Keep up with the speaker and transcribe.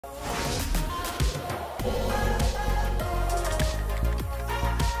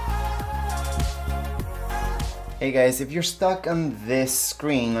Hey guys, if you're stuck on this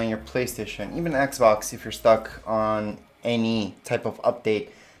screen on your PlayStation, even Xbox, if you're stuck on any type of update,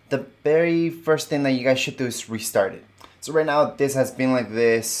 the very first thing that you guys should do is restart it. So right now, this has been like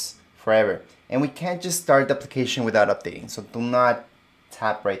this forever, and we can't just start the application without updating, so do not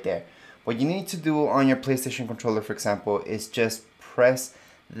tap right there. What you need to do on your PlayStation controller, for example, is just press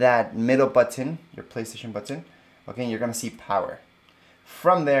that middle button, your PlayStation button, okay, and you're gonna see power.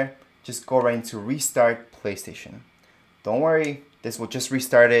 From there, just go right into restart PlayStation. Don't worry, this will just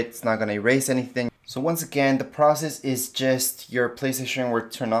restart it. It's not gonna erase anything. So once again, the process is just your PlayStation will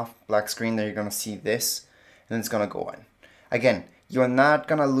turn off, black screen, then you're gonna see this, and it's gonna go on. Again, you're not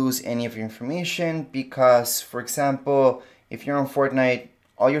gonna lose any of your information because, for example, if you're on Fortnite,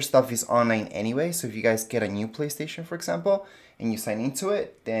 all your stuff is online anyway. So if you guys get a new PlayStation, for example, and you sign into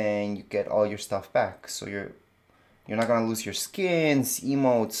it, then you get all your stuff back. So you're not gonna lose your skins,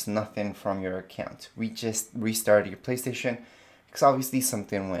 emotes, nothing from your account. We just restarted your PlayStation because obviously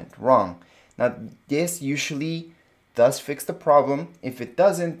something went wrong. Now this usually does fix the problem. If it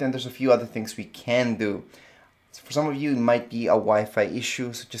doesn't, then there's a few other things we can do. So for some of you, it might be a Wi-Fi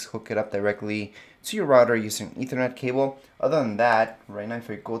issue, so just hook it up directly to your router using Ethernet cable. Other than that, right now if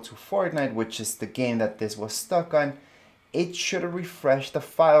we go to Fortnite, which is the game that this was stuck on, it should have refreshed the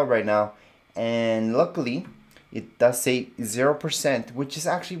file right now, and luckily it does say 0%, which is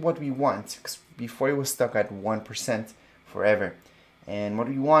actually what we want, because before it was stuck at 1% forever. And what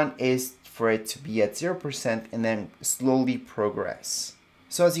we want is for it to be at 0% and then slowly progress.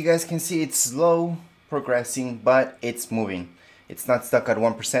 So as you guys can see, it's slow progressing, but it's moving. It's not stuck at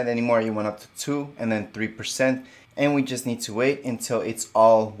 1% anymore. It went up to 2 and then 3, and we just need to wait until it's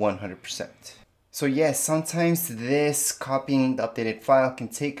all 100%. So yes, sometimes this copying the updated file can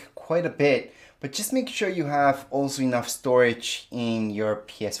take quite a bit, but just make sure you have also enough storage in your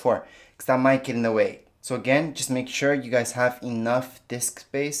PS4, because that might get in the way. So again, just make sure you guys have enough disk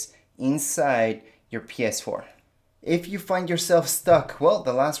space inside your PS4. If you find yourself stuck, well,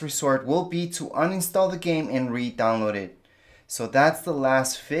 the last resort will be to uninstall the game and re-download it. So that's the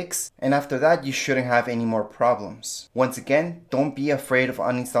last fix, and after that you shouldn't have any more problems. Once again, don't be afraid of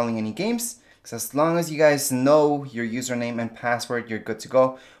uninstalling any games, because as long as you guys know your username and password, you're good to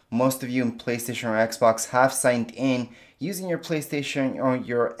go. Most of you in PlayStation or Xbox have signed in using your PlayStation or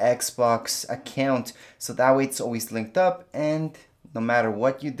your Xbox account, so that way it's always linked up, and no matter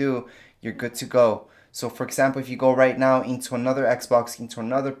what you do, you're good to go. So for example, if you go right now into another Xbox, into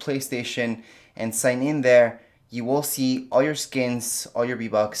another PlayStation, and sign in there, you will see all your skins, all your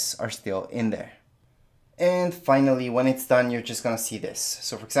V-Bucks are still in there. And finally, when it's done, you're just gonna see this.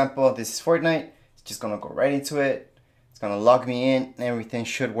 So for example, this is Fortnite. It's just gonna go right into it. It's gonna log me in, and everything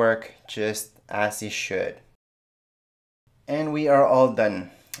should work just as it should. And we are all done.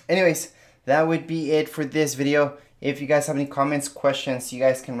 Anyways, that would be it for this video. If you guys have any comments, questions, you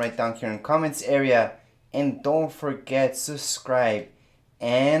guys can write down here in the comments area. And don't forget, subscribe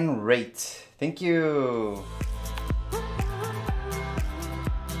and rate. Thank you.